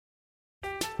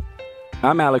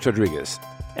I'm Alex Rodriguez.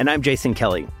 And I'm Jason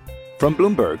Kelly. From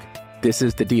Bloomberg, this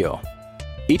is The Deal.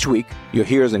 Each week, you'll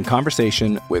hear us in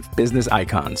conversation with business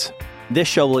icons. This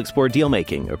show will explore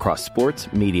deal-making across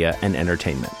sports, media, and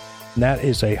entertainment. That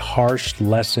is a harsh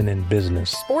lesson in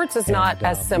business. Sports is not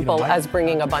as simple as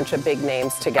bringing a bunch of big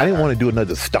names together. I didn't want to do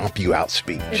another stomp you out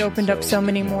speech. It opened up so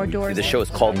many more doors. The show is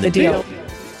called The Deal.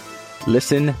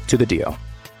 Listen to The Deal.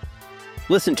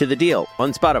 Listen to The Deal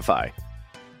on Spotify.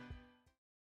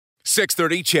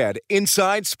 630 CHED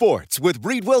Inside Sports with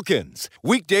Reed Wilkins.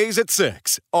 Weekdays at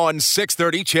 6 on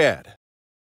 630 CHED.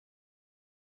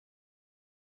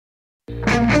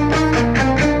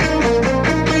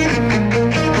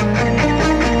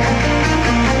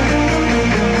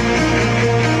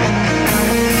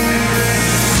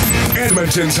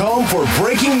 Edmonton's home for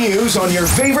breaking news on your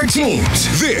favorite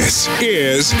teams. This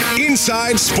is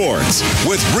Inside Sports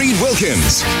with Reed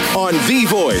Wilkins on the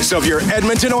voice of your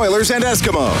Edmonton Oilers and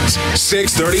Eskimos.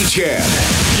 630 CHED.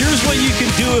 Here's what you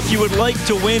can do if you would like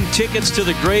to win tickets to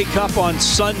the Grey Cup on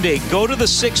Sunday. Go to the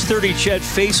 630 CHED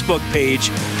Facebook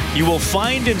page. You will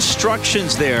find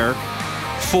instructions there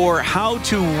for how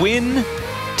to win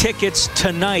tickets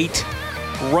tonight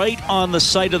right on the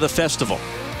site of the festival.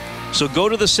 So go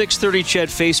to the 630 CHED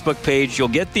Facebook page. You'll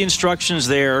get the instructions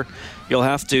there. You'll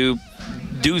have to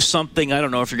do something. I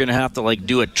don't know if you're going to have to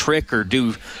do a trick or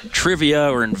do trivia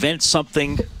or invent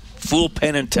something. Fool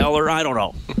Penn and Teller. I don't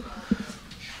know.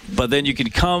 But then you can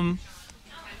come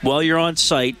while you're on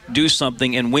site, do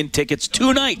something, and win tickets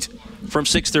tonight from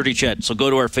 630 CHED. So go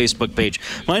to our Facebook page.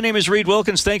 My name is Reed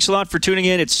Wilkins. Thanks a lot for tuning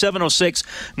in. It's 7:06.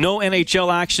 No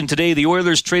NHL action today. The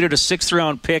Oilers traded a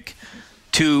 6th-round pick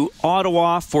to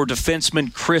Ottawa for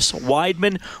defenseman Chris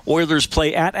Weidman. Oilers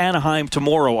play at Anaheim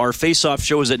tomorrow. Our face-off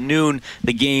show is at noon.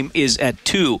 The game is at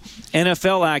 2.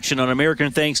 NFL action on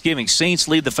American Thanksgiving. Saints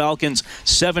lead the Falcons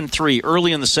 7-3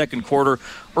 early in the second quarter.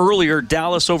 Earlier,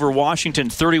 Dallas over Washington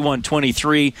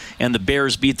 31-23, and the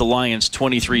Bears beat the Lions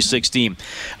 23-16.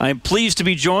 I'm pleased to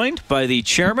be joined by the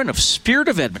chairman of Spirit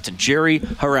of Edmonton, Jerry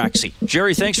Haraxi.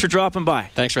 Jerry, thanks for dropping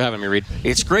by. Thanks for having me, Reed.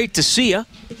 It's great to see you.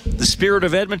 The Spirit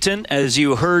of Edmonton, as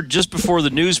you heard just before the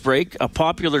news break, a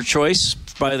popular choice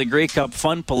by the Grey Cup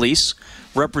Fun Police,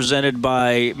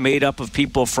 made up of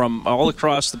people from all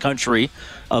across the country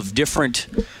of different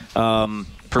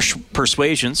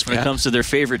persuasions when it comes to their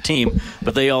favorite team,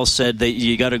 but they all said that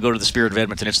you got to go to the Spirit of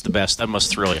Edmonton. It's the best. That must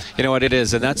thrill you. You know what it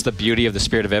is, and that's the beauty of the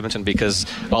Spirit of Edmonton, because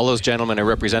all those gentlemen are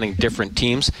representing different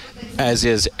teams, as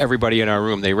is everybody in our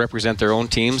room. They represent their own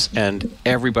teams, and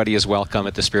everybody is welcome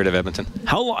at the Spirit of Edmonton.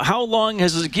 How long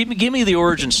has it? Give me the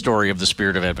origin story of the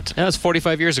Spirit of Edmonton. Yeah, it was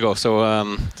 45 years ago.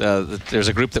 So there's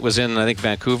a group that was in, I think,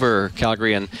 Vancouver or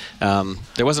Calgary, and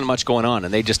there wasn't much going on,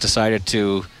 and they just decided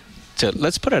to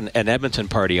let's put an Edmonton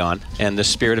party on, and the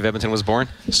Spirit of Edmonton was born.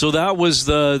 So that was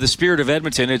the Spirit of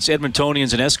Edmonton. It's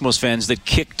Edmontonians and Eskimos fans that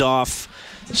kicked off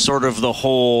sort of the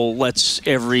whole, let's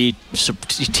every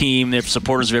team, the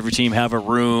supporters of every team have a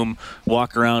room,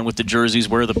 walk around with the jerseys,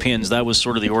 wear the pins. That was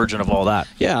sort of the origin of all that.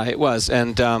 Yeah, it was.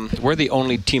 And we're the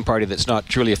only team party that's not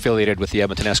truly affiliated with the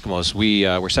Edmonton Eskimos.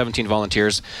 We're 17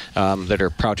 volunteers that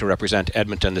are proud to represent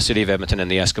Edmonton, the city of Edmonton,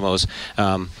 and the Eskimos.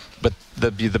 But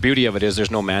the beauty of it is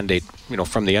there's no mandate,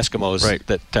 from the Eskimos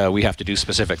that we have to do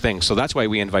specific things. So that's why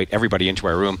we invite everybody into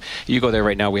our room. You go there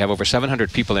right now, we have over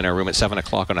 700 people in our room at 7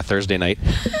 o'clock on a Thursday night.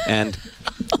 And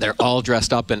they're all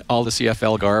dressed up in all the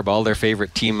CFL garb, all their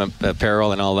favorite team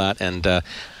apparel and all that. And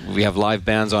we have live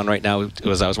bands on right now.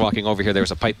 As I was walking over here, there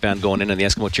was a pipe band going in, and the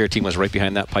Eskimo cheer team was right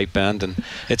behind that pipe band. And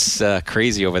it's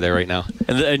crazy over there right now.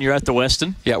 And you're at the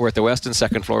Westin? Yeah, we're at the Westin,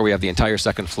 second floor. We have the entire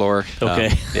second floor.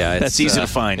 Okay. Yeah, that's easy to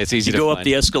find. It's easy to find. You go up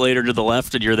the escalator to the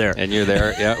left, and you're there. And you're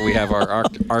there. Yeah, we have our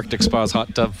Arctic Spas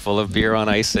hot tub full of beer on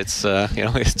ice. It's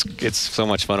it's so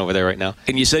much fun over there right now.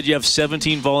 And you said you have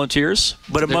 17 volunteers,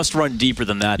 but it must run deeper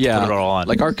than that to put it all on.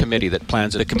 Like our committee that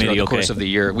plans it throughout the course of the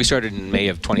year. We started in May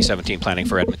of 2017 planning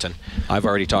for Edmonton. I've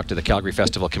already talked to the Calgary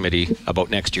Festival Committee about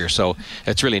next year, so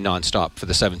it's really nonstop for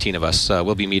the 17 of us.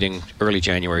 We'll be meeting early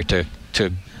January to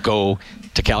go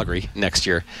to Calgary next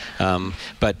year.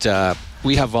 But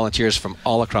we have volunteers from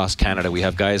all across Canada. We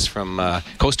have guys from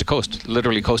coast to coast,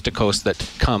 literally coast to coast,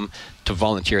 that come to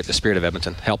volunteer at the Spirit of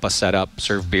Edmonton, help us set up,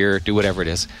 serve beer, do whatever it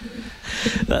is.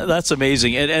 That's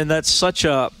amazing. And that's such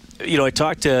a... I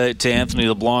talked to Anthony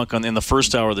LeBlanc in the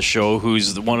first hour of the show,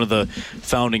 who's one of the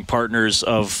founding partners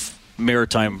of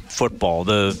Maritime Football,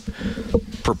 the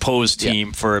proposed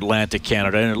team for Atlantic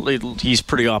Canada, and he's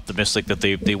pretty optimistic that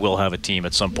they will have a team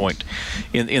at some point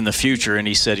in the future. And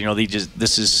he said,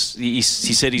 he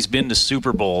said he's been to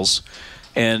Super Bowls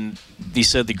And he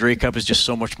said the Grey Cup is just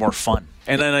so much more fun.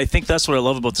 And I think that's what I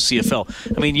love about the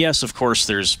CFL. I mean, yes, of course,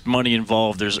 there's money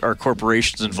involved. There's our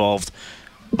corporations involved.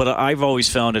 But I've always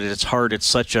found it. It's hard. It's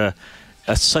such a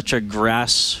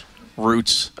grassroots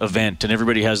event, and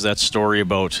everybody has that story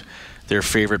about their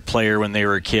favorite player when they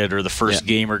were a kid, or the first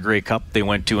game or Grey Cup they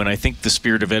went to. And I think the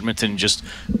Spirit of Edmonton just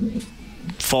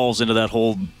falls into that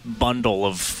whole bundle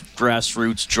of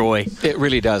grassroots joy. It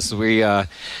really does. We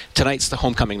tonight's the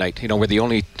homecoming night. You know, we're the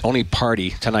only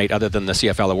party tonight other than the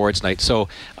CFL Awards night. So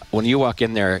when you walk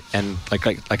in there, and like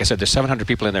I said, there's 700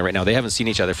 people in there right now. They haven't seen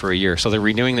each other for a year, so they're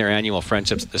renewing their annual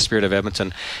friendships at the Spirit of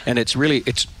Edmonton, and it's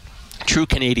true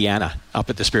Canadiana up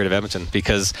at the Spirit of Edmonton,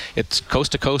 because it's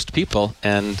coast to coast people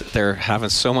and they're having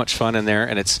so much fun in there,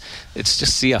 and it's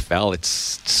just CFL. It's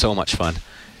so much fun.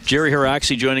 Jerry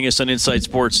Haraxi joining us on Inside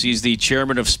Sports. He's the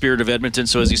chairman of Spirit of Edmonton.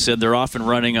 So as he said, they're off and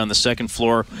running on the second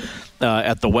floor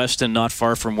at the Westin, not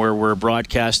far from where we're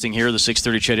broadcasting here, the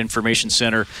 630 CHED Information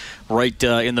Center, right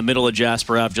in the middle of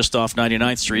Jasper Ave, just off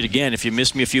 99th Street. Again, if you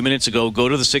missed me a few minutes ago, go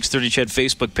to the 630 CHED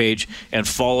Facebook page and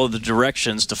follow the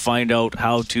directions to find out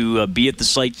how to be at the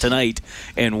site tonight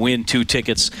and win 2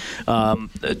 tickets to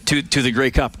the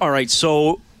Grey Cup. All right,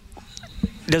 so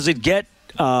does it get...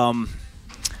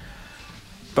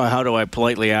 how do I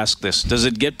politely ask this? Does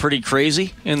it get pretty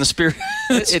crazy in the Spirit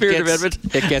of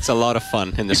Edmonton? It gets a lot of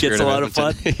fun in the Spirit of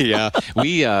Edmonton. It gets a lot of fun?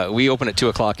 Yeah. We open at 2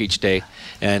 o'clock each day,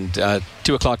 and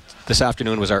 2 o'clock this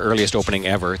afternoon was our earliest opening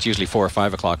ever. It's usually 4 or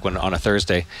 5 o'clock on a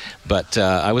Thursday. But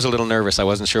I was a little nervous. I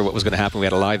wasn't sure what was going to happen. We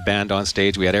had a live band on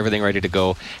stage. We had everything ready to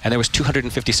go, and there was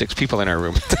 256 people in our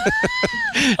room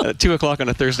at 2 o'clock on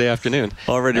a Thursday afternoon.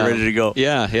 Already ready to go.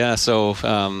 Yeah. So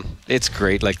it's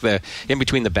great. Like in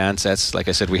between the band sets, like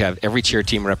I said, we have every cheer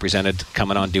team represented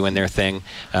coming on doing their thing.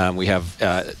 We have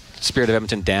Spirit of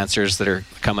Edmonton dancers that are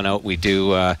coming out. We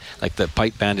do like the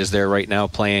pipe band is there right now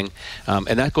playing,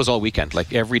 and that goes all weekend,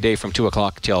 like every day from 2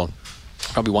 o'clock till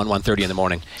probably 1:30 in the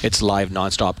morning. It's live,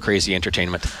 nonstop, crazy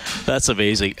entertainment. That's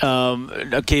amazing.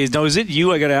 Okay, now is it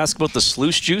you I got to ask about the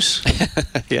sluice juice?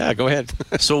 Yeah, go ahead.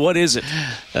 So what is it?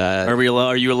 Are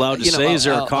you allowed to say? Is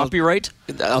there a copyright?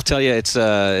 I'll tell you, it's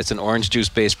an orange juice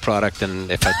based product, and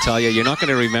if I tell you, you're not going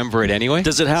to remember it anyway.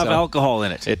 Does it have alcohol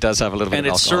in it? It does have a little bit of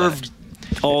alcohol. And it's served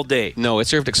all day? No, it's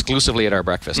served exclusively at our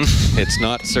breakfast. It's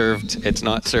not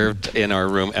served in our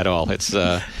room at all. It's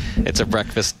a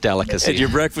breakfast delicacy. And your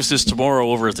breakfast is tomorrow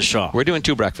over at the Shaw? We're doing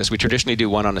 2 breakfasts. We traditionally do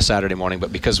one on a Saturday morning,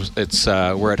 but because it's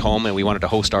we're at home and we wanted to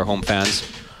host our home fans,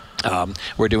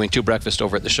 we're doing 2 breakfasts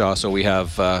over at the Shaw, so we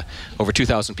have over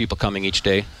 2,000 people coming each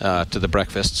day to the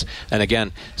breakfasts. And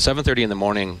again, 7:30 in the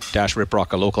morning, Dash Rip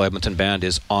Rock, a local Edmonton band,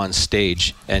 is on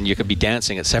stage, and you could be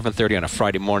dancing at 7:30 on a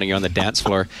Friday morning. You're on the dance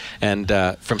floor, and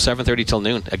from 7:30 till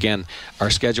noon. Again, our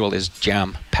schedule is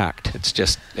jam-packed.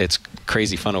 It's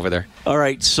crazy fun over there. All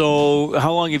right, so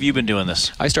how long have you been doing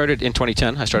this? I started in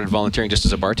 2010. I started volunteering just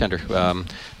as a bartender,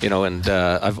 and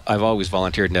I've always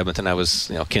volunteered in Edmonton. I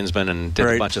was, kinsman and did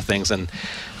a bunch of things, and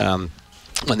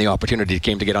when the opportunity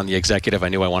came to get on the executive, I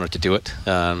knew I wanted to do it.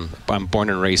 I'm born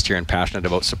and raised here and passionate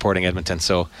about supporting Edmonton,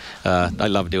 so I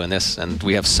love doing this, and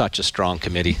we have such a strong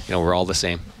committee. We're all the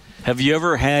same. Have you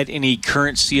ever had any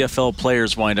current CFL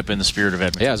players wind up in the Spirit of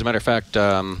Edmonton? Yeah, as a matter of fact,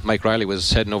 Mike Riley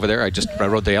was heading over there. I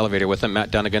rode the elevator with him.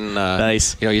 Matt Dunnigan.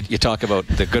 Nice. You talk about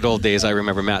the good old days. I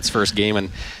remember Matt's first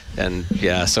game, and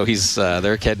yeah, so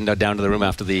they're heading down to the room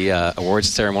after the awards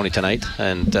ceremony tonight,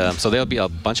 and so there'll be a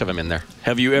bunch of them in there.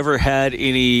 Have you ever had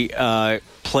any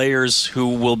players who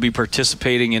will be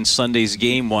participating in Sunday's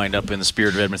game wind up in the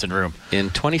Spirit of Edmonton room?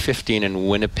 In 2015 in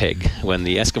Winnipeg, when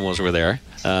the Eskimos were there,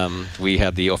 we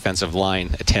had the offensive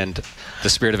line attend the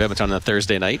Spirit of Edmonton on a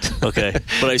Thursday night. Okay,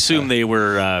 but I assume they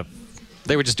were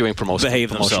just doing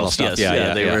promotional stuff.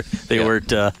 Yes, they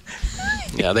weren't.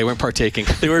 Yeah, they weren't partaking.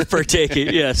 They weren't partaking.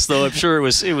 Yes, though I'm sure it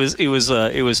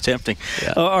was tempting.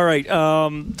 Yeah. All right.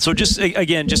 So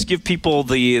just give people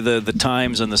the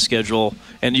times and the schedule.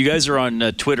 And you guys are on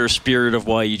Twitter, Spirit of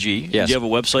YEG. Yes. Do you have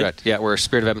a website? Correct. Yeah, we're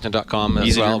spiritofedmonton.com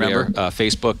as well. To remember.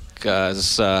 Facebook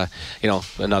is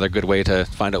another good way to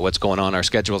find out what's going on. Our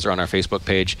schedules are on our Facebook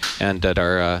page and at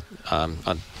our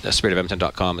on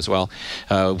spiritofedmonton.com as well.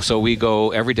 So we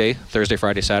go every day, Thursday,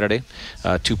 Friday, Saturday,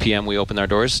 2 p.m. we open our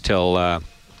doors till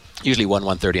usually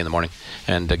 1:30 in the morning,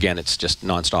 and again, it's just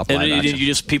nonstop live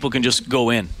action. People can just go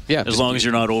in, as long as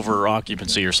you're not over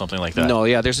occupancy or something like that. No,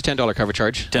 yeah, there's a $10 cover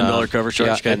charge. $10 cover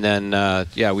charge, yeah, and then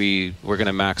we're going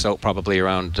to max out probably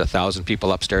around 1,000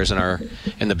 people upstairs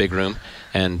in the big room,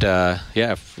 and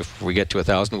if we get to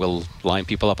 1,000, we'll line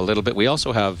people up a little bit. We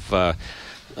also have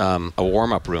a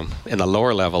warm-up room in the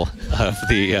lower level of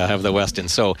the Westin.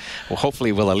 So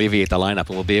hopefully we'll alleviate the lineup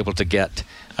and we'll be able to get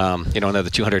another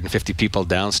 250 people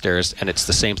downstairs. And it's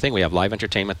the same thing. We have live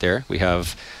entertainment there. We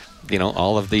have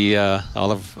all the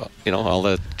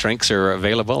drinks are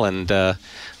available, and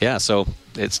so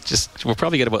it's just we'll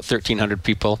probably get about 1,300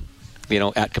 people.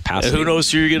 At capacity. Who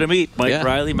knows who you're going to meet? Mike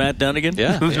Riley, Matt Dunnigan?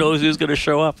 Yeah. Who knows who's going to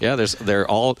show up? Yeah, they're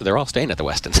all staying at the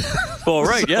Westin. Oh,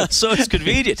 right, yeah. So it's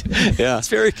convenient. Yeah. It's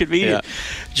very convenient. Yeah.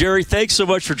 Jerry, thanks so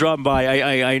much for dropping by.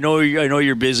 I know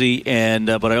you're busy, and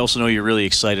but I also know you're really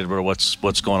excited about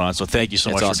what's going on. So thank you so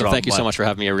much for dropping by. Thank you so much for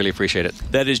having me. I really appreciate it.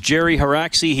 That is Jerry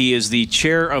Haraxi. He is the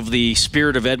chair of the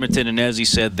Spirit of Edmonton, and as he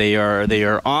said, they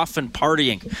are often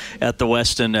partying at the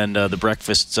Westin, and the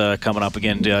breakfast's coming up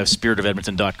again.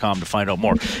 spiritofedmonton.com to find out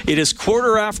more. It is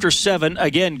 7:15.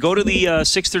 Again, go to the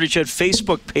 630 CHED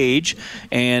Facebook page.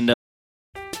 And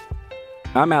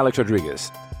I'm Alex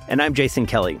Rodriguez. And I'm Jason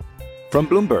Kelly. From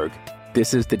Bloomberg,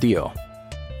 this is The Deal.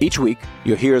 Each week,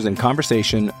 you'll hear us in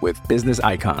conversation with business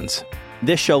icons.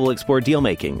 This show will explore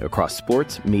deal-making across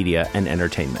sports, media, and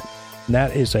entertainment.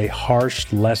 That is a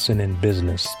harsh lesson in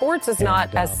business. Sports is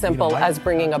not as simple as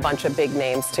bringing a bunch of big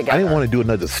names together. I didn't want to do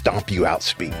another stomp you out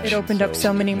speech. It opened up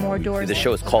so many more doors. The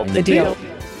show is called The Deal.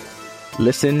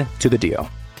 Listen to The Deal.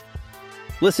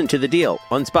 Listen to The Deal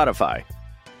on Spotify.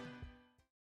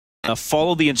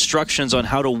 Follow the instructions on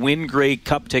how to win Grey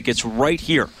Cup tickets right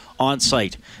here on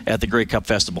site at the Grey Cup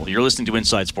Festival. You're listening to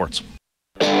Inside Sports.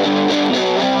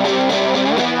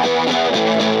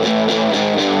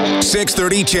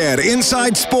 630 CHED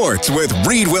Inside Sports with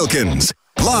Reed Wilkins.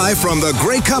 Live from the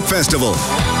Grey Cup Festival.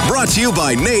 Brought to you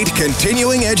by NAIT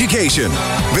Continuing Education.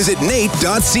 Visit nait.ca/ConEd.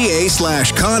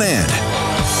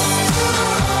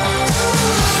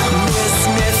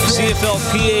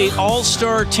 CFLPA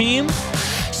All-Star Team.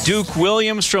 Duke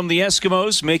Williams from the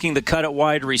Eskimos making the cut at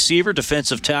wide receiver.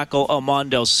 Defensive tackle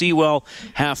Amondel Sewell.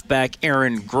 Halfback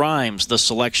Aaron Grimes. The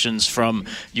selections from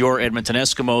your Edmonton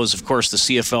Eskimos. Of course, the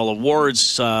CFL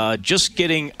Awards just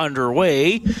getting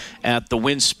underway at the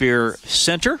Winspear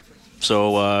Center.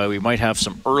 So we might have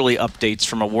some early updates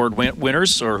from award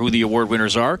winners or who the award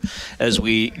winners are as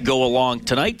we go along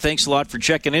tonight. Thanks a lot for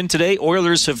checking in today.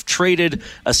 Oilers have traded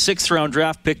a 6th-round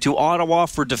draft pick to Ottawa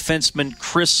for defenseman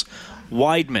Chris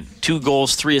Weidman. 2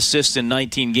 goals, 3 assists in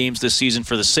 19 games this season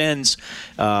for the Sens.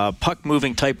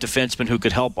 Puck-moving type defenseman who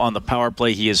could help on the power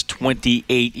play. He is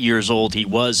 28 years old. He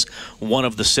was one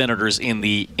of the Senators in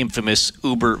the infamous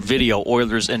Uber video.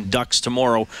 Oilers and Ducks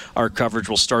tomorrow. Our coverage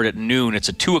will start at noon. It's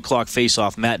a 2 o'clock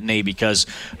face-off matinee because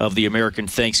of the American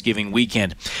Thanksgiving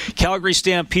weekend. Calgary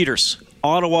Stampeders,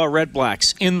 Ottawa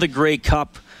Redblacks in the Grey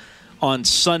Cup on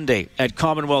Sunday at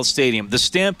Commonwealth Stadium. The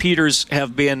Stampeders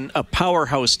have been a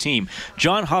powerhouse team.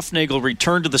 John Hufnagel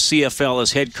returned to the CFL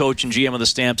as head coach and GM of the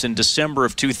Stamps in December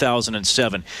of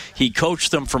 2007. He coached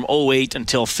them from 08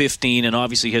 until 15 and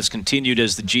obviously has continued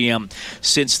as the GM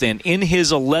since then. In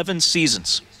his 11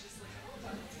 seasons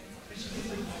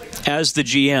as the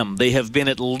GM, they have been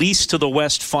at least to the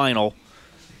West Final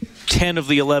 10 of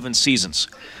the 11 seasons.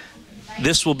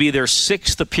 This will be their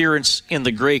 6th appearance in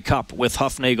the Grey Cup with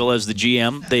Hufnagel as the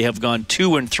GM. They have gone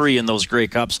 2-3 in those Grey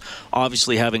Cups,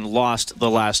 obviously having lost the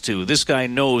last 2. This guy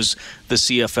knows the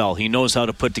CFL. He knows how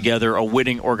to put together a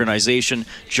winning organization.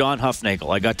 John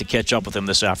Hufnagel. I got to catch up with him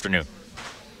this afternoon.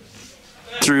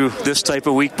 Through this type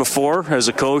of week before, as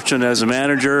a coach and as a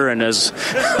manager and as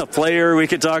a player, we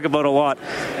could talk about a lot.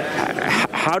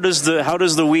 How does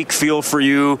the week feel for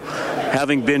you,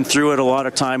 having been through it a lot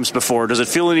of times before? Does it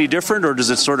feel any different, or does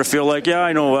it sort of feel like, yeah,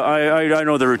 I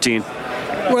know the routine?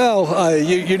 Well,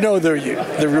 you know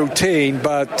the routine,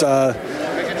 but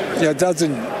it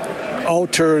doesn't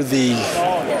alter the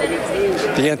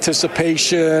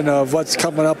anticipation of what's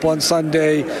coming up on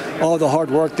Sunday, all the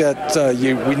hard work that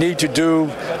we need to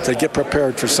do to get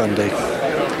prepared for Sunday.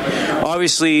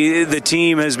 Obviously, the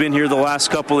team has been here the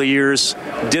last couple of years,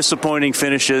 disappointing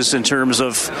finishes in terms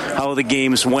of how the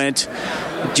games went.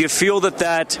 Do you feel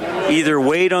that either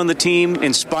weighed on the team,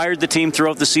 inspired the team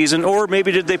throughout the season, or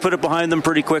maybe did they put it behind them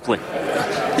pretty quickly?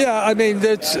 Yeah, I mean,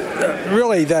 it's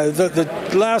really the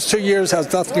last 2 years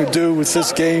has nothing to do with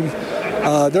this game.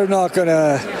 They're not going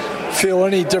to feel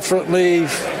any differently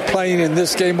playing in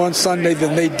this game on Sunday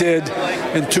than they did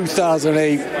in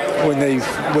 2008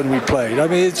 when we played. I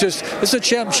mean, it's a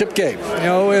championship game,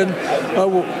 and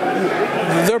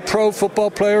they're pro football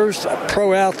players,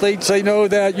 pro athletes. They know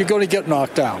that you're going to get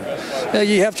knocked down.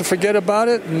 you have to forget about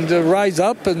it and rise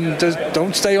up and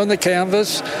don't stay on the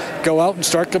canvas. Go out and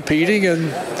start competing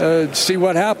and see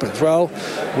what happens. Well,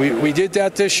 we did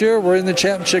that this year. We're in the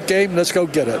championship game. Let's go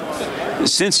get it.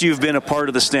 Since you've been a part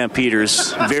of the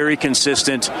Stampeders, very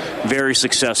consistent, very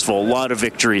successful, a lot of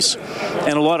victories,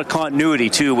 and a lot of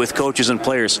continuity, too, with coaches and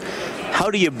players.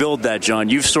 How do you build that, John?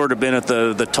 You've sort of been at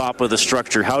the top of the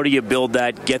structure. How do you build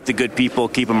that, get the good people,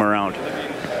 keep them around?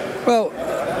 Well,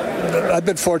 I've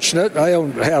been fortunate. I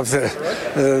don't have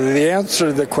the answer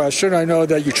to the question. I know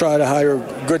that you try to hire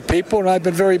good people, and I've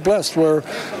been very blessed where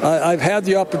I've had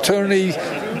the opportunity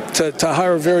to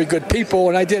hire very good people,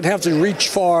 and I didn't have to reach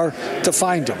far to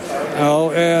find them.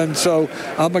 And so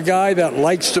I'm a guy that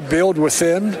likes to build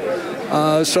within.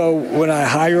 So when I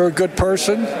hire a good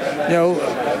person,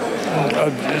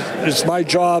 it's my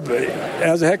job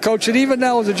as a head coach and even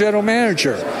now as a general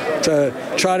manager to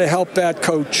try to help that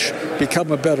coach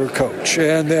become a better coach.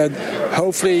 And then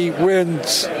hopefully when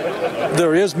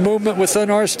there is movement within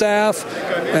our staff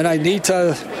and I need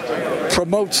to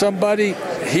promote somebody,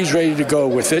 he's ready to go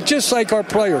with it. Just like our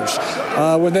players.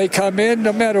 When they come in,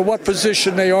 no matter what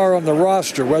position they are on the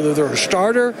roster, whether they're a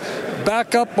starter,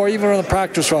 backup, or even on the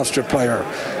practice roster player.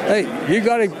 Hey, you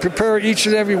got to prepare each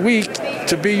and every week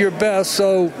to be your best.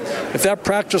 So if that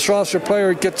practice roster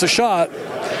player gets a shot,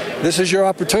 this is your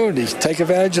opportunity. Take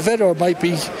advantage of it, or it might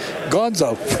be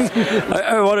gonzo.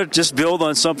 I want to just build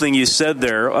on something you said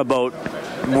there about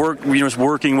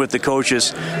working with the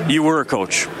coaches. You were a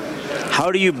coach.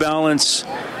 How do you balance,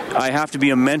 I have to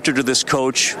be a mentor to this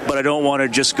coach, but I don't want to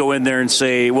just go in there and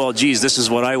say, well, geez, this is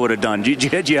what I would have done. Do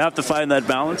you have to find that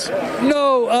balance?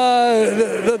 No,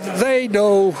 they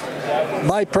know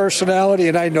my personality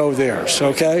and I know theirs,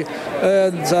 okay?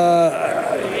 And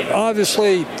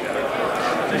obviously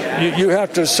you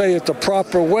have to say it the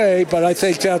proper way, but I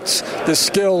think that's the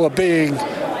skill of being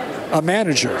a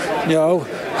manager.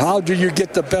 How do you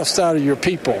get the best out of your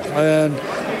people? And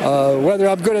whether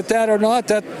I'm good at that or not,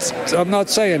 I'm not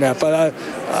saying that, but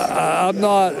I'm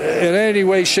not in any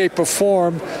way, shape, or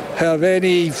form have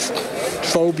any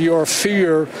phobia or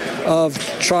fear of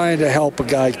trying to help a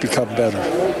guy become better.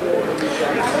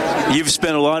 You've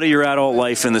spent a lot of your adult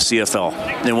life in the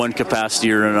CFL in one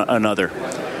capacity or another.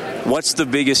 What's the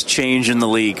biggest change in the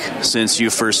league since you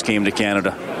first came to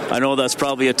Canada? I know that's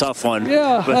probably a tough one.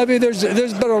 Yeah, I mean, there's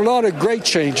been a lot of great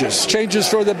changes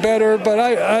for the better, but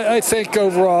I think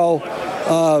overall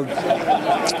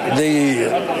the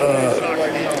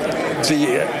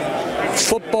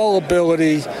football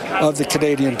ability of the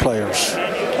Canadian players,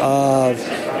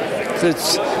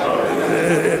 it's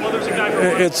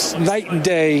night and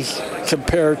day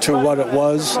compared to what it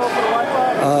was.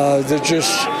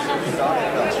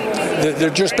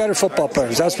 They're just better football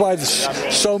players. That's why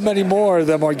so many more of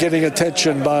them are getting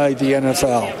attention by the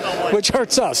NFL, which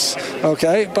hurts us,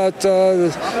 okay? But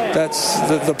that's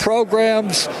the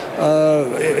programs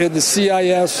in the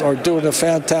CIS are doing a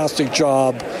fantastic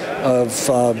job of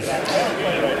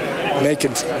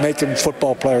making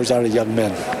football players out of young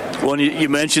men. Well, you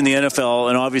mentioned the NFL,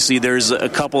 and obviously there's a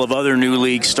couple of other new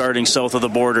leagues starting south of the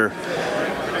border.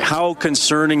 How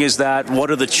concerning is that? What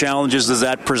are the challenges does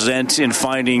that present in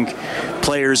finding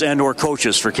players and or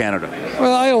coaches for Canada?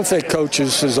 Well, I don't think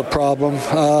coaches is a problem.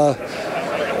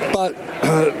 But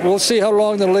we'll see how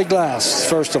long the league lasts,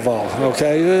 first of all,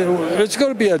 okay? It's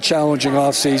going to be a challenging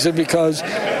offseason because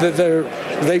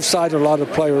they've signed a lot of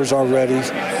players already.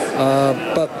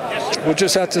 But we'll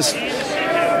just have to...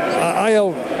 I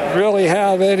don't really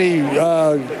have any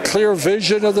clear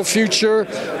vision of the future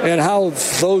and how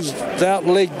that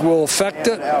league will affect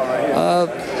it.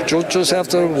 We'll just have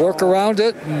to work around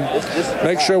it and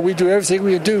make sure we do everything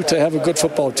we do to have a good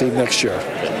football team next year.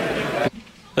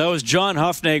 That was John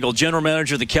Hufnagel, general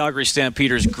manager of the Calgary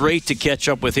Stampeders. Great to catch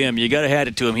up with him. You got to hand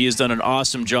it to him. He has done an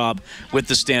awesome job with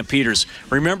the Stampeders.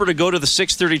 Remember to go to the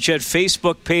 630 CHED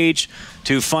Facebook page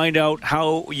to find out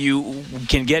how you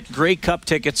can get Grey Cup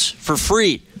tickets for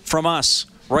free from us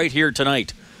right here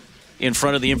tonight in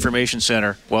front of the Information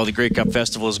Center while the Grey Cup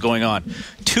Festival is going on.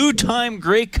 Two-time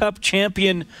Grey Cup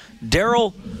champion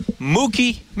Daryl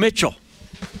Mookie Mitchell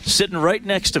sitting right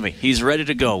next to me. He's ready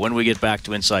to go when we get back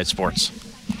to Inside Sports.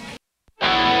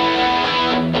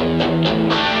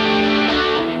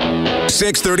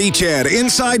 630 CHED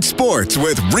Inside Sports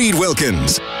with Reed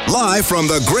Wilkins. Live from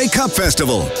the Grey Cup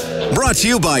Festival. Brought to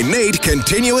you by NAIT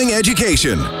Continuing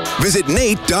Education. Visit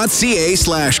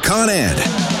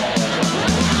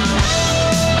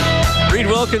nait.ca/ConEd. Reed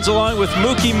Wilkins along with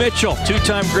Mookie Mitchell,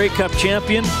 two-time Grey Cup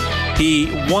champion.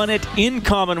 He won it in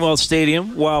Commonwealth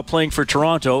Stadium while playing for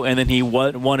Toronto, and then he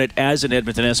won it as an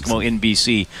Edmonton Eskimo in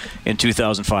BC in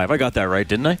 2005. I got that right,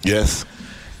 didn't I? Yes.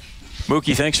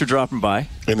 Mookie, thanks for dropping by.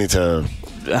 Anytime.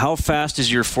 How fast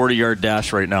is your 40-yard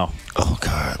dash right now? Oh,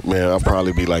 God. Man, I'll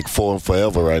probably be like 4 and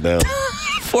forever right now.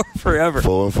 4 forever?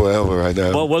 4 and forever right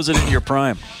now. What was it in your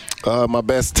prime? My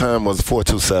best time was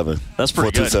 4.27. That's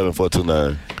pretty good. 4.27,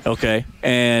 4.29. Okay.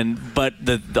 But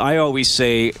I always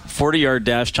say 40-yard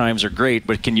dash times are great,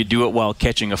 but can you do it while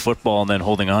catching a football and then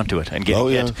holding on to it and getting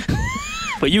hit?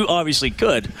 But you obviously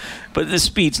could. But the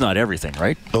speed's not everything,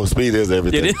 right? Oh, speed is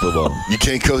everything in football. You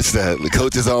can't coach that. The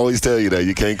coaches always tell you that.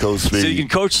 You can't coach speed. So you can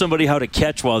coach somebody how to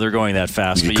catch while they're going that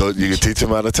fast. You can teach them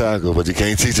how to tackle, but you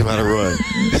can't teach them how to run.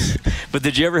 But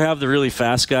did you ever have the really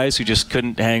fast guys who just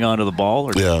couldn't hang on to the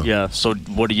ball? Yeah. So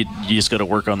what do you just got to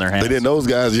work on their hands? Those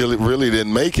guys really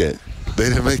didn't make it. They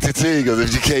didn't make the team because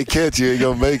if you can't catch, you ain't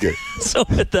gonna make it. So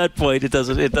at that point, it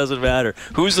doesn't matter.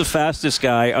 Who's the fastest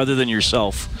guy other than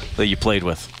yourself that you played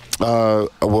with?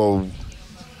 Well,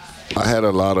 I had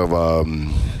a lot of.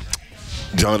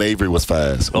 John Avery was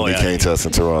fast when he came to us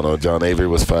in Toronto. John Avery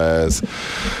was fast.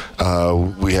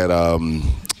 We had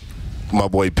my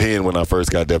boy Penn when I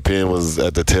first got there. Penn was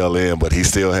at the tail end, but he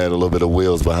still had a little bit of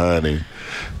wheels behind him.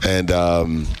 And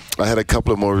I had a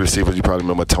couple of more receivers. You probably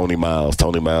remember Tony Miles.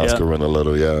 Tony Miles could run a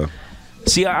little,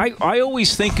 See, I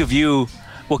always think of you,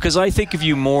 because I think of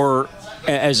you more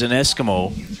as an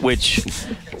Eskimo, which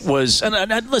was, and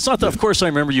it's not that, of course, I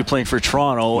remember you playing for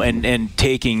Toronto and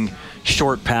taking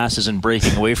short passes and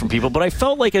breaking away from people, but I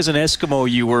felt like as an Eskimo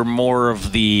you were more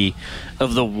of the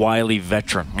wily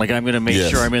veteran. Like, I'm going to make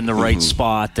sure I'm in the right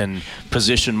spot and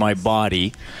position my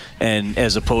body, and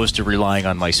as opposed to relying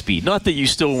on my speed. Not that you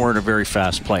still weren't a very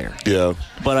fast player. Yeah.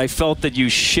 But I felt that you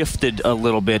shifted a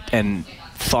little bit and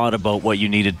thought about what you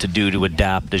needed to do to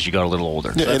adapt as you got a little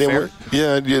older.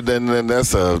 Then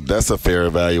that's a fair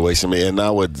evaluation. And I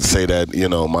would say that,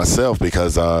 myself,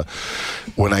 because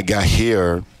when I got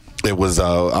here, it was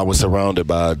I was surrounded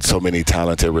by so many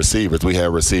talented receivers. We had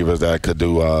receivers that could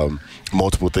do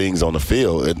multiple things on the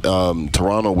field. In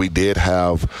Toronto, we did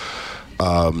have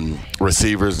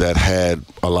receivers that had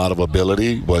a lot of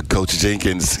ability, but Coach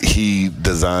Jenkins, he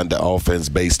designed the offense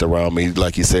based around me,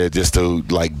 like he said, just to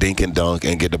dink and dunk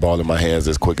and get the ball in my hands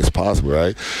as quick as possible,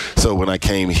 right? So when I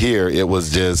came here, it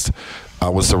was just I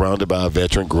was surrounded by a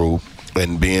veteran group,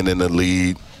 and being in the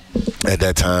lead at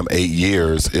that time, 8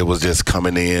 years, it was just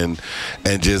coming in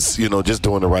and just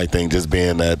doing the right thing, just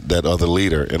being that other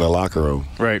leader in the locker room.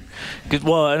 Right.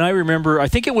 Well, and I remember, I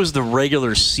think it was the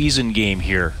regular season game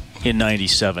here in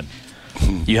 97.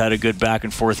 You had a good back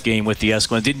and forth game with the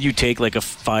Eskimos. Didn't you take like a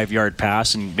 5-yard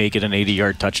pass and make it an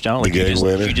 80-yard touchdown? Like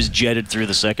you just jetted through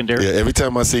the secondary? Yeah, every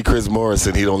time I see Chris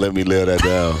Morrison, he don't let me lay that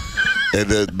down. And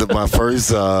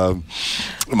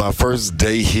my first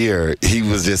day here, he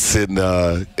was just sitting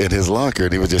in his locker,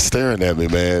 and he was just staring at me,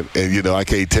 man. And, I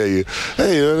can't tell you,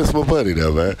 hey, that's my buddy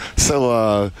now, man.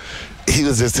 So he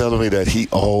was just telling me that he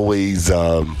always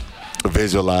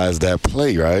visualized that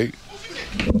play, right?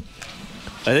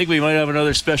 I think we might have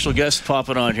another special guest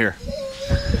popping on here.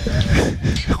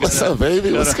 What's up,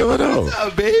 baby? What's going on? What's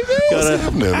up, baby? What's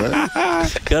happening, man?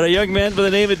 Got a young man by the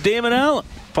name of Damon Allen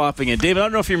popping in. David, I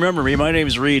don't know if you remember me. My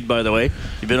name's Reed, by the way.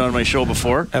 You've been on my show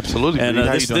before. Absolutely. And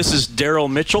this is Daryl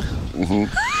Mitchell. Mm-hmm.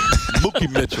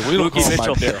 Mookie Mitchell. We don't call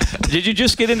him Daryl. Did you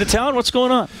just get into town? What's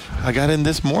going on? I got in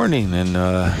this morning, and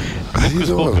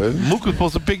Mook was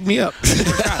supposed to pick me up.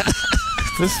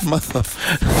 This mother.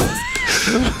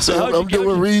 So I'm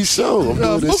doing Reed's show. I'm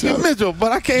doing this show. Mookie Mitchell,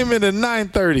 but I came in at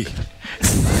 9:30.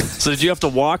 So did you have to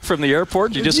walk from the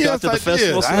airport? You just got to the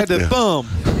festival? I had to thumb.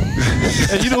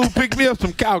 And you know who picked me up?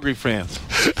 Some Calgary fans.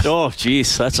 Oh,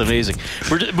 geez, that's amazing.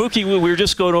 Mookie, we were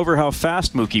just going over how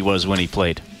fast Mookie was when he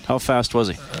played. How fast was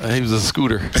he? He was a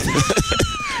scooter.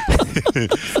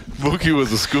 Mookie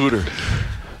was a scooter.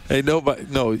 Hey, no,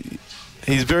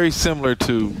 he's very similar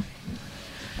to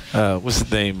what's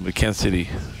his name? Kansas City.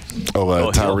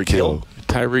 Tyreek Hill.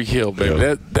 Tyreek Hill, baby.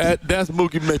 Yeah. That's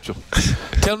Mookie Mitchell.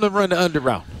 Tell him to run the under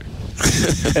route.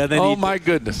 And then my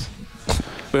goodness.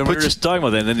 We were just talking about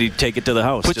that, and then he'd take it to the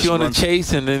house. Put you on a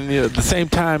chase, and then at the same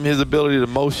time, his ability to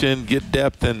motion, get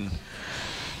depth, and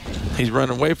he's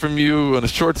running away from you on a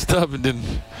short stub, and then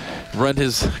run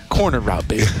his corner route,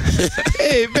 baby.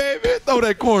 Hey, baby, throw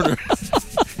that corner.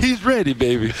 He's ready,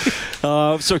 baby.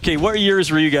 Okay, what years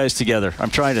were you guys together? I'm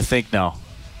trying to think now.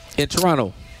 In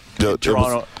Toronto.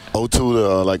 Toronto. 02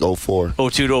 to 04.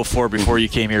 02 to 04 before you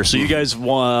came here. So you guys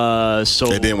won.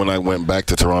 And then when I went back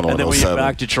to Toronto in 07. And then when you went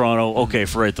back to Toronto, okay,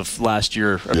 for the last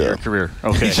year of your career.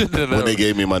 Okay. When they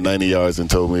gave me my 90 yards and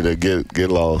told me to get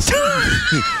lost.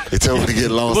 They told me to get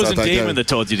lost. It wasn't Damon that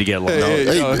told you to get lost.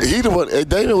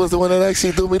 Damon was the one that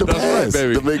actually threw me the pass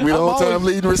to make me the all-time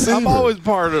leading receiver. I'm always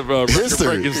part of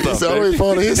history. Stuff, it's always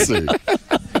part of history.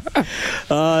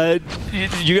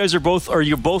 You guys are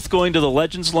you both going to the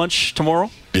Legends Lunch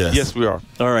tomorrow? Yes, we are.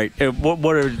 All right.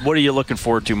 What are you looking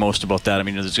forward to most about that? I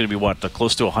mean, there's going to be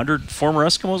close to 100 former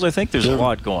Eskimos. I think there's a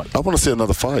lot going. I want to see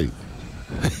another fight.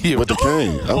 With the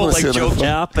cane. I want to see Joe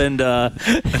Cap and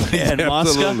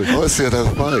Mosca. I want to see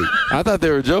another fight. I thought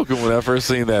they were joking when I first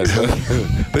seen that.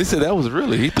 They said that was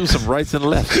really. He threw some rights and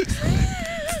lefts.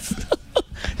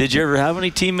 Did you ever have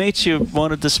any teammates you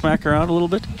wanted to smack around a little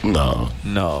bit? No.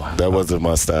 That wasn't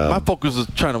my style. My focus was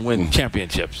trying to win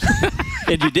championships.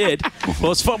 And you did.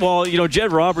 Well, it's fun. Well,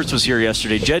 Jed Roberts was here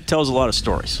yesterday. Jed tells a lot of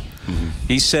stories. Mm-hmm.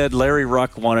 He said Larry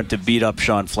Ruck wanted to beat up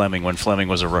Sean Fleming when Fleming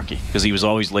was a rookie because he was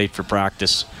always late for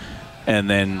practice. And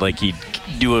then, he'd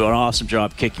do an awesome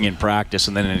job kicking in practice,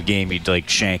 and then in a game, he'd,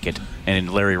 shank it.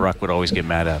 And Larry Ruck would always get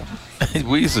mad at him.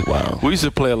 We used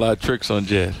to play a lot of tricks on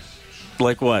Jed.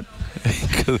 Like what?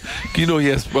 He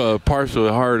has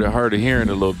partial hard of hearing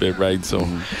a little bit, right? So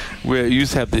we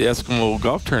used to have the Eskimo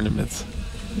golf tournaments.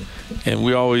 And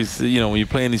we always, when you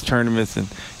play in these tournaments and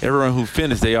everyone who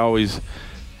finished, they always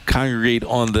congregate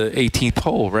on the 18th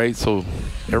hole, right? So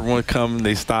everyone come,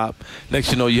 they stop.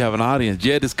 Next you have an audience.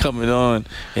 Jed is coming on,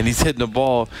 and he's hitting the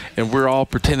ball, and we're all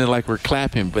pretending like we're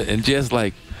clapping. And Jed's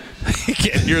he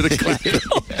can't hear the clapping.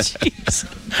 Oh, jeez.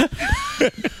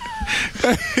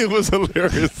 It was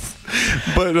hilarious.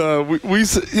 But we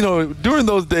during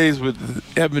those days with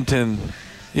Edmonton,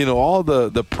 all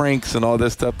the pranks and all that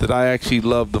stuff that I actually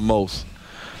loved the most,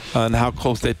 and how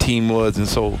close that team was. And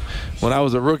so when I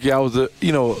was a rookie, I was a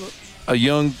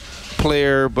young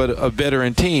player but a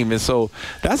veteran team, and so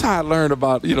that's how I learned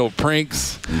about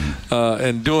pranks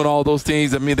and doing all those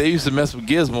things. I mean, they used to mess with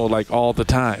Gizmo all the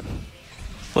time.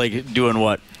 Like doing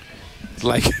what?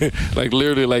 Like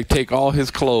literally take all his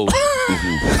clothes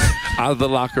out of the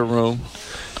locker room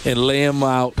and lay him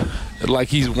out like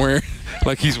he's been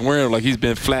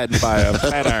flattened by a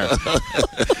flat iron.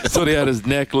 So they had his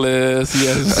necklace, he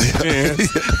had his hands.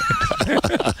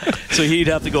 So he'd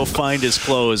have to go find his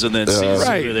clothes and then see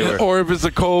where they were. Or if it's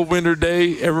a cold winter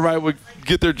day, everybody would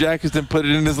get their jackets and put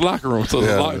it in his locker room. So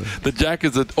the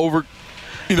jackets would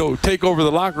take over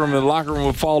the locker room, and the locker room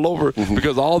would fall over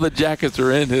because all the jackets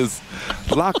are in his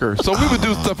locker. So we would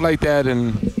do stuff like that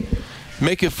and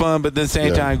make it fun, but at the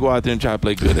same time go out there and try to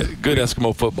play good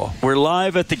Eskimo football. We're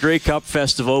live at the Grey Cup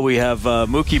Festival. We have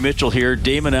Mookie Mitchell here,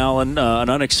 Damon Allen, an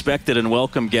unexpected and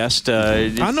welcome guest. I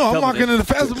know. I'm walking in the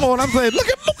festival, and I'm saying, look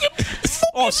at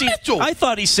Mookie Mitchell. I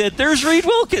thought he said, there's Reed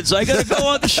Wilkins. I got to go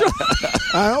on the show.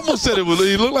 I almost said he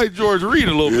looked like George Reed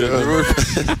a little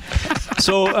bit.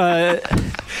 So,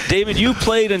 David, you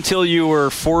played until you were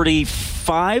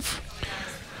 45?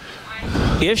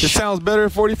 Ish. It sounds better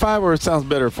at 45 or it sounds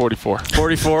better at 44?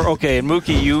 44, okay. And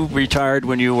Mookie, you retired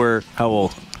when you were how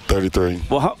old? 33.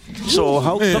 Well, how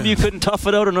come you couldn't tough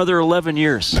it out another 11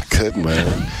 years? I couldn't,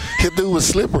 man. His dude was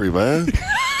slippery, man.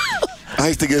 I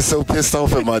used to get so pissed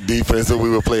off at my defense when we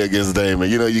would play against Damon.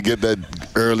 You get that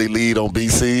early lead on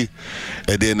BC,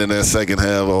 and then in that second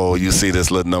half, you see this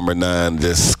little number 9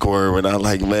 just squirming. I'm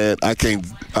like, man, I can't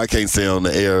say on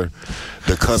the air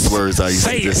the cuss words I used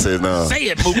to just say now. Say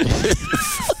it, Mookie.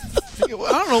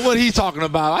 I don't know what he's talking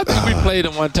about. I think we played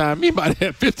him one time. He might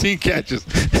have 15 catches.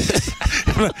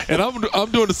 And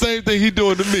I'm doing the same thing he's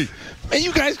doing to me. Man,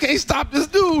 you guys can't stop this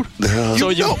dude. So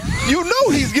you know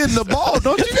he's getting the ball,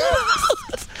 don't you?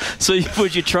 So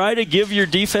would you try to give your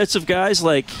defensive guys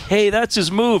hey, that's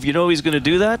his move. He's going to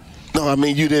do that? No, I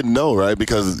mean, you didn't know, right?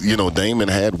 Because, Damon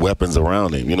had weapons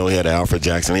around him. He had Alfred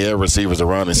Jackson. He had receivers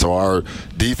around him. So our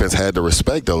defense had to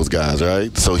respect those guys,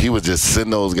 right? So he would just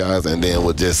send those guys and then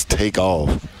would just take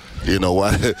off. Why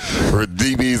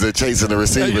DBs are chasing the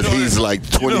receivers, he's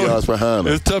 20 yards behind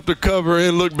them. It's tough to cover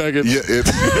and look back at. Yeah,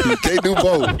 you can't do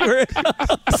both.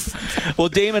 Well,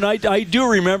 Damon, I do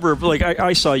remember,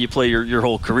 I saw you play your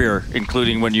whole career,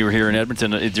 including when you were here in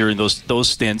Edmonton during those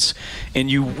stints, and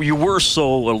you were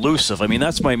so elusive. I mean,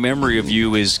 that's my memory of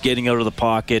you, is getting out of the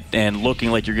pocket and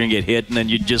looking like you're going to get hit, and then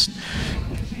you'd just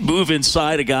move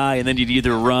inside a guy, and then you'd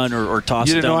either run or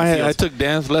toss it down the field. I took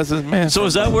dance lessons, man. So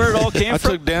is that where it all came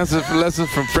from? I took dance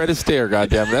lessons from Fred Astaire,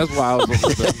 goddamn. That's why I was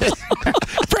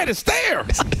Fred Astaire!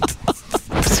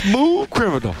 Smooth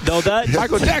criminal. No,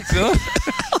 Michael Jackson,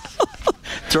 huh?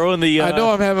 Throwing the. I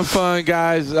know I'm having fun,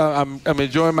 guys. I'm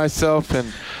enjoying myself,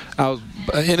 and I was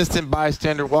an innocent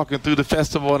bystander walking through the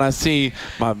festival, and I see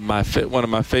one of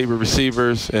my favorite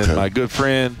receivers and my good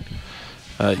friend.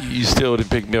 You still didn't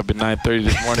pick me up at 9:30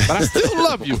 this morning, but I still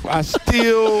love you. I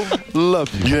still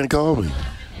love you. You didn't call me.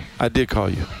 I did call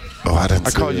you. Oh, I didn't.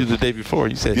 I called you the day before.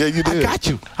 You said, "Yeah, you did." I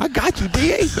got you,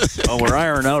 DA. Oh, we're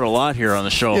ironing out a lot here on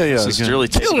the show. Yeah. This is really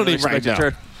taking an right unexpected now.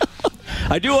 turn.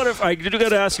 I do got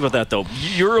to ask you about that though.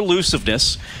 Your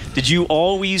elusiveness. Did you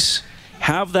always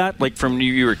have that, like from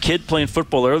you were a kid playing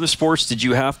football or other sports? Did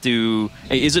you have to?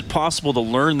 Is it possible to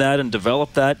learn that and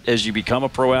develop that as you become a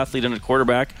pro athlete and a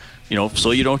quarterback?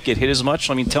 So you don't get hit as much.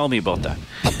 I mean, tell me about that.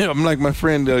 I'm like my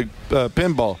friend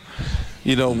Pinball.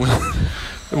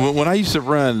 When I used to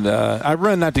run, I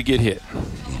run not to get hit.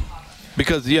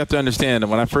 Because you have to understand that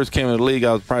when I first came into the league,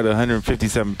 I was probably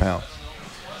 157 pounds.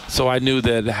 So I knew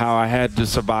that how I had to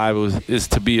survive is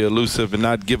to be elusive and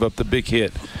not give up the big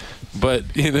hit. But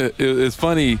it's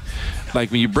funny,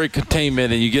 like when you break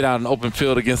containment and you get out in an open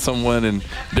field against someone and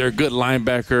they're a good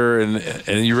linebacker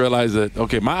and you realize that,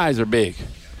 okay, my eyes are big.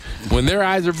 When their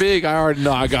eyes are big, I already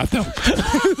know I got them.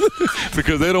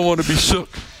 Because they don't want to be shook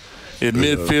in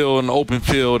midfield and open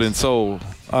field. And so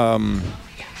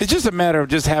it's just a matter of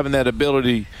just having that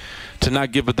ability to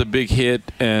not give it the big hit.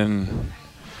 And,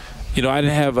 I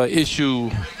didn't have an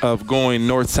issue of going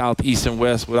north, south, east, and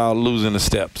west without losing a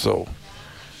step. So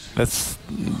that's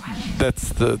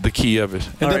the key of it.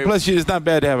 And then plus, it's not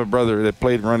bad to have a brother that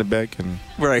played running back. And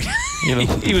right.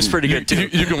 He was pretty good, too.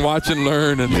 You can watch and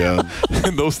learn and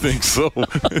those things. So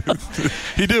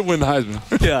he did win the Heisman.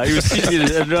 Yeah, he was.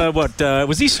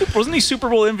 Wasn't he Super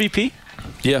Bowl MVP?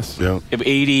 Yes. Yeah.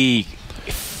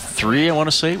 83, I want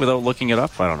to say, without looking it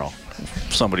up. I don't know.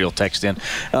 Somebody will text in.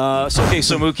 So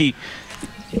Mookie,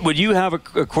 would you have a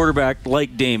quarterback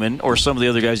like Damon or some of the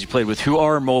other guys you played with who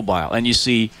are mobile, and you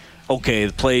see, okay,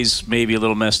 the play's maybe a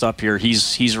little messed up here.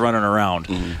 He's running around.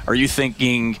 Mm-hmm. Are you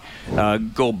thinking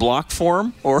go block for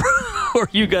him, or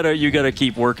you gotta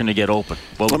keep working to get open?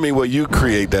 Well, you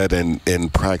create that in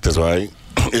practice, right?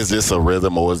 Is this a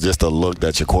rhythm or is this a look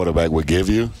that your quarterback would give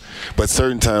you? But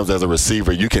certain times as a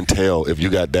receiver, you can tell if you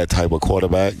got that type of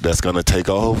quarterback that's going to take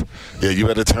off. Yeah, you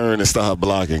better turn and stop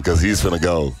blocking because he's going to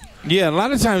go. Yeah, a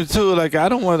lot of times, too, like I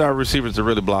don't want our receivers to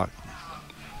really block.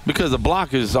 Because the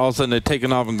block is all of a sudden they're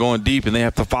taking off and going deep and they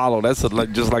have to follow. That's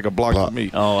just like a block to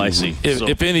me. Oh, I see.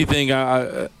 If anything,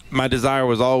 my desire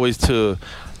was always to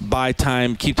buy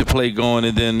time, keep the play going,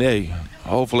 and then, hey,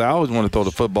 hopefully I always want to throw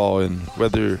the football and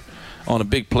whether – on a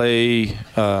big play,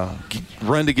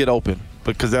 run to get open,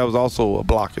 because that was also a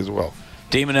block as well.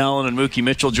 Damon Allen and Mookie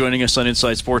Mitchell joining us on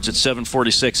Inside Sports at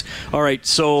 7:46. All right,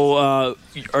 so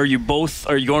are you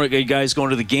guys going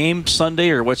to the game Sunday,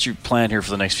 or what's your plan here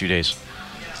for the next few days?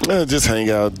 Just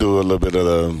hang out, do a little bit of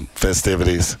the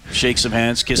festivities. Shake some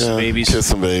hands, kiss some babies. Kiss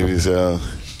some babies, yeah.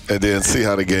 And then see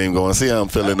how the game going. See how I'm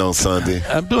feeling on Sunday.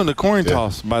 I'm doing the coin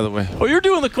toss, by the way. Oh, you're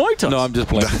doing the coin toss? No, I'm just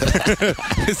playing.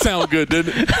 It sounded good,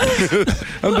 didn't it?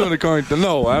 I'm doing the coin toss.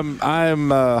 No, I'm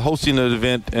hosting an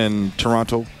event in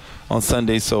Toronto on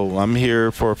Sunday, so I'm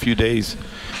here for a few days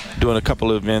doing a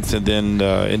couple of events and then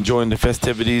enjoying the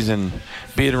festivities and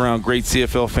being around great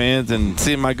CFL fans and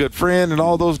seeing my good friend and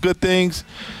all those good things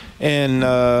and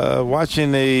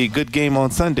watching a good game on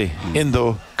Sunday in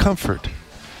the comfort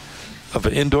of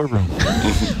an indoor room.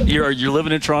 You're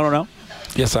living in Toronto now?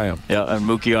 Yes, I am. Yeah, and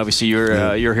Mookie, obviously, you're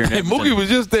here. Hey, Mookie was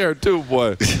just there too,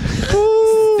 boy.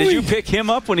 Did you pick him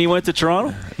up when he went to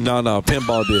Toronto? No,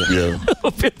 Pinball did. Yeah,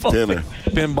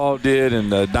 Pinball did,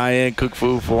 and Diane cooked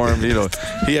food for him.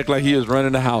 He acted like he was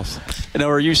running the house. Now,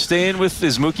 are you staying with?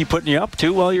 Is Mookie putting you up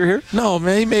too while you're here? No,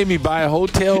 man. He made me buy a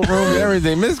hotel room and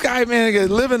everything. This guy, man,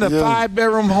 live in a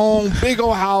 5-bedroom home, big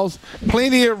old house,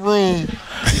 plenty of room,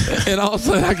 and all of a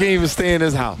sudden I can't even stay in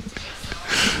this house.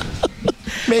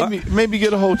 Maybe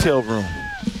get a hotel room.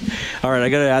 All right, I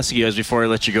got to ask you guys before I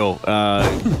let you go.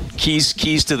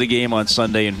 Keys to the game on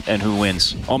Sunday and who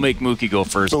wins. I'll make Mookie go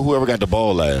first. So whoever got the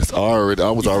ball last.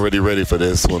 I was already ready for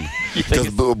this one because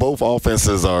both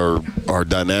offenses are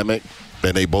dynamic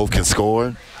and they both can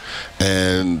score.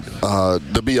 And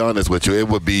to be honest with you,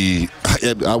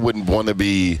 I wouldn't want to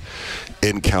be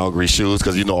in Calgary shoes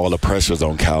because all the pressure's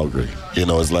on Calgary.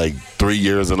 It's like 3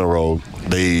 years in a row.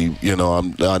 I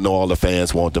know all the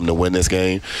fans want them to win this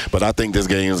game, but I think this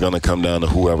game is going to come down to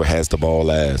whoever has the ball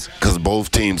last because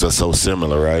both teams are so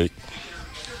similar, right?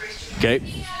 Okay.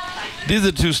 These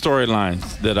are two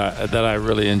storylines that I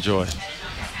really enjoy.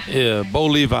 Bo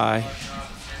Levi.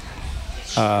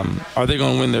 Are they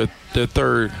going to win their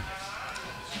third?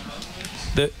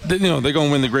 They're going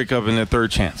to win the Grey Cup in their third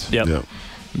chance. Yep.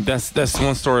 That's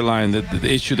one storyline,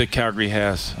 the issue that Calgary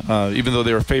has, even though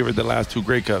they were favored the last 2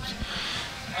 Grey Cups.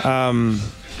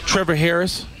 Trevor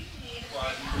Harris,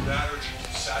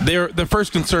 the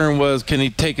first concern was, can he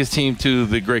take his team to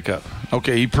the Grey Cup?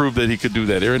 Okay, he proved that he could do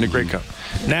that. They're in the Grey Cup.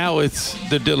 Now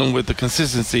they're dealing with the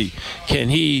consistency. Can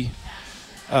he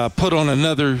put on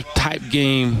another type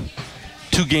game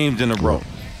 2 games in a row?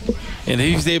 And if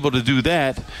he's able to do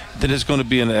that, then it's going to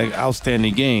be an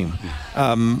outstanding game.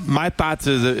 My thoughts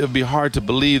is that it would be hard to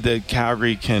believe that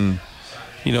Calgary can,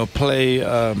 play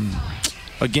a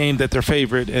game that they're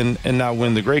favorite and not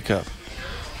win the Grey Cup.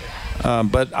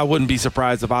 But I wouldn't be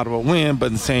surprised if Ottawa win. But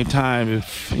at the same time,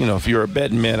 if you're a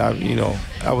betting man,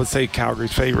 I would say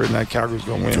Calgary's favorite, and that Calgary's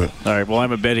going to win. All right. Well,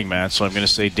 I'm a betting man, so I'm going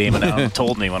to say Damon Allen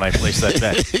told me when I placed that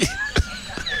bet.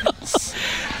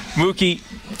 Mookie,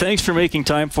 thanks for making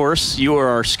time for us. You are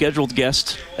our scheduled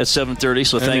guest at 7:30,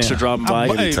 so thanks for dropping by.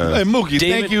 Hey, Mookie,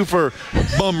 thank you for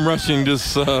bum rushing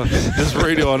this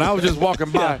radio, and I was just walking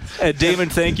by. Yeah. And Damon,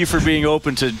 thank you for being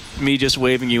open to me just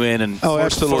waving you in and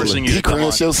forcing you to come on. He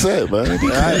crashed your set, man.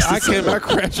 I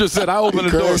crashed your set. I opened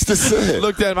the door,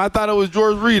 looked at him. I thought it was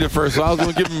George Reed at first, so I was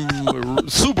going to give him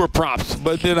super props.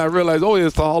 But then I realized,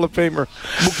 it's the Hall of Famer,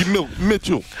 Mookie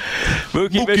Mitchell.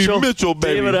 Mookie Mitchell,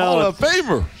 baby. David Hall Allen. of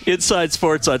Famer. Inside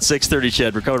Sports on 630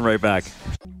 CHED. We're coming right back.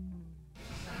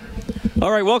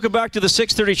 All right, welcome back to the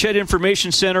 630 CHED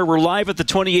Information Center. We're live at the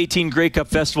 2018 Grey Cup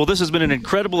Festival. This has been an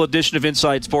incredible edition of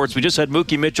Inside Sports. We just had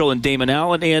Mookie Mitchell and Damon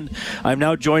Allen, and I'm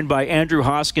now joined by Andrew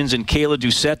Hoskins and Kayla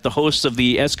Doucette, the hosts of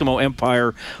the Eskimo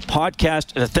Empire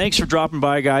podcast. Thanks for dropping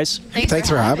by, guys. Thanks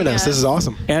for having us. This is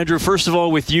awesome. Andrew, first of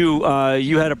all, with you,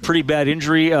 you had a pretty bad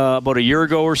injury about a year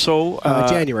ago or so.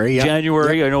 January, yeah.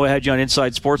 January. Yep. I know I had you on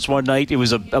Inside Sports one night. It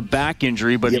was a back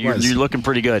injury, but you're looking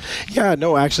pretty good. Yeah,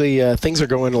 no, actually, things are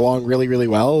going along really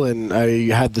well, and I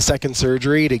had the second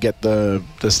surgery to get the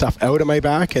stuff out of my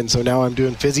back, and so now I'm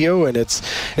doing physio, and it's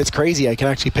crazy. I can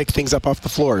actually pick things up off the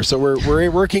floor, so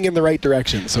we're working in the right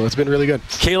direction, so it's been really good.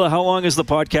 Kayla, how long has the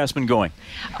podcast been going?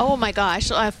 Oh my gosh,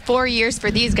 4 years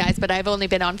for these guys, but I've only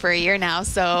been on for a year now,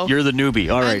 so you're the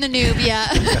newbie. All right. I'm the noob, yeah.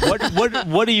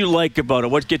 What do you like about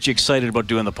it? What gets you excited about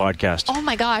doing the podcast? Oh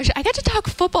my gosh, I get to talk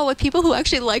football with people who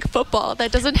actually like football.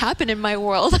 That doesn't happen in my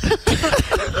world.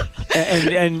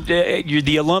 and you're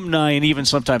the alumni, and even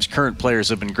sometimes current players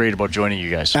have been great about joining you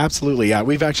guys. Absolutely, yeah.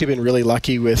 We've actually been really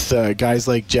lucky with guys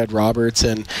like Jed Roberts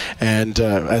and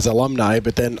as alumni,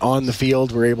 but then on the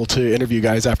field we're able to interview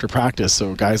guys after practice.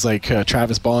 So guys like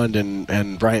Travis Bond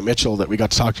and Bryant Mitchell that we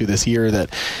got to talk to this year,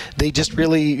 that they just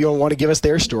really want to give us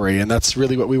their story, and that's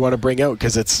really what we want to bring out,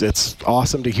 because it's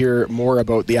awesome to hear more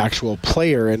about the actual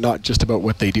player and not just about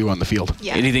what they do on the field.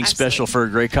 Yeah, anything absolutely. Special for a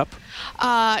Grey Cup?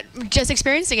 Just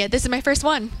experiencing it. This is my first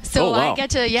one, so wow. I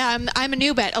get to. Yeah, I'm a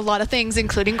noob at a lot of things,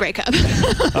 including Grey Cup.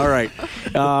 All right,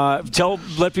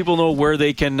 let people know where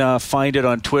they can find it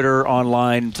on Twitter,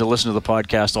 online, to listen to the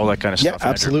podcast, all that kind of stuff. Yeah,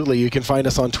 absolutely. You can find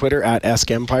us on Twitter at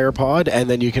EskEmpirePod, and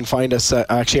then you can find us.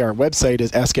 Actually, our website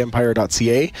is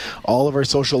eskempire.ca. All of our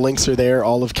social links are there.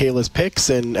 All of Kayla's picks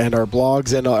and our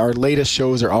blogs and our latest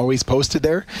shows are always posted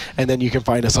there. And then you can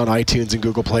find us on iTunes and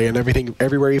Google Play and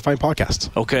everywhere you find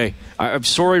podcasts. Okay. I'm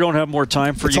sorry I don't have more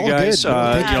time for you guys. Good.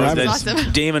 Thank you for having us.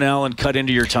 Awesome. Damon Allen cut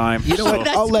into your time. You know what?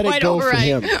 I'll let it go for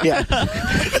him. Yeah.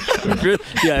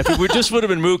 Yeah, if it just would have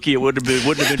been Mookie, it wouldn't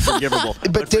have been forgivable.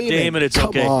 But for Damon, it's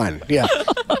okay. Come on. Yeah.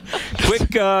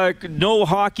 Quick, no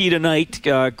hockey tonight.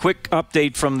 Quick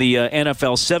update from the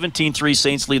NFL. 17-3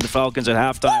 Saints lead the Falcons at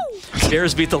halftime.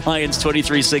 Bears beat the Lions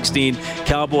 23-16.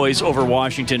 Cowboys over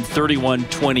Washington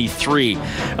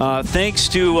 31-23. Thanks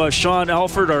to Sean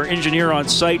Alford, our engineer on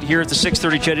site here at the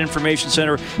 630 CHED Information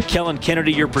Center. Kellen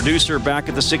Kennedy, your producer, back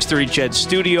at the 630 CHED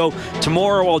studio.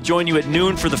 Tomorrow I'll join you at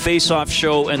noon for the Face-Off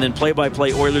show, and then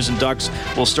play-by-play Oilers and Ducks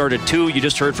will start at 2. You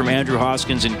just heard from Andrew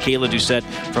Hoskins and Kayla Doucette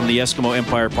from the Eskimo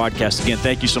Empire podcast. Again,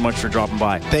 thank you so much for dropping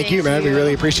by. Thank you, man. We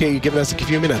really appreciate you giving us a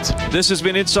few minutes. This has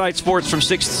been Inside Sports from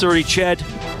 630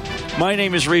 CHED. My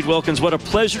name is Reed Wilkins. What a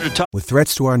pleasure to talk. With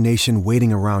threats to our nation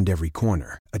waiting around every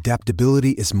corner,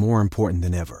 adaptability is more important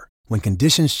than ever. When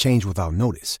conditions change without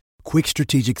notice, quick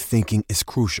strategic thinking is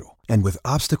crucial. And with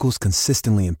obstacles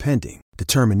consistently impending,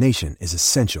 determination is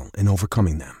essential in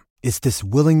overcoming them. It's this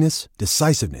willingness,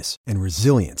 decisiveness, and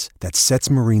resilience that sets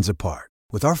Marines apart.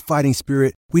 With our fighting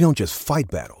spirit, we don't just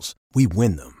fight battles, we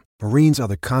win them. Marines are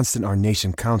the constant our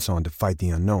nation counts on to fight the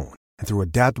unknown. And through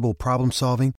adaptable problem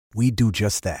solving, we do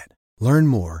just that. Learn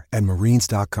more at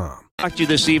Marines.com. Talk to you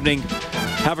this evening.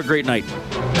 Have a great night.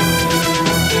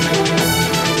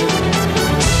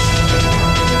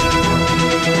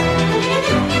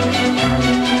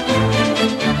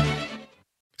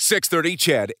 630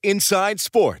 CHED Inside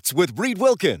Sports with Reed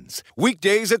Wilkins.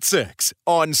 Weekdays at 6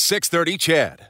 on 630 CHED.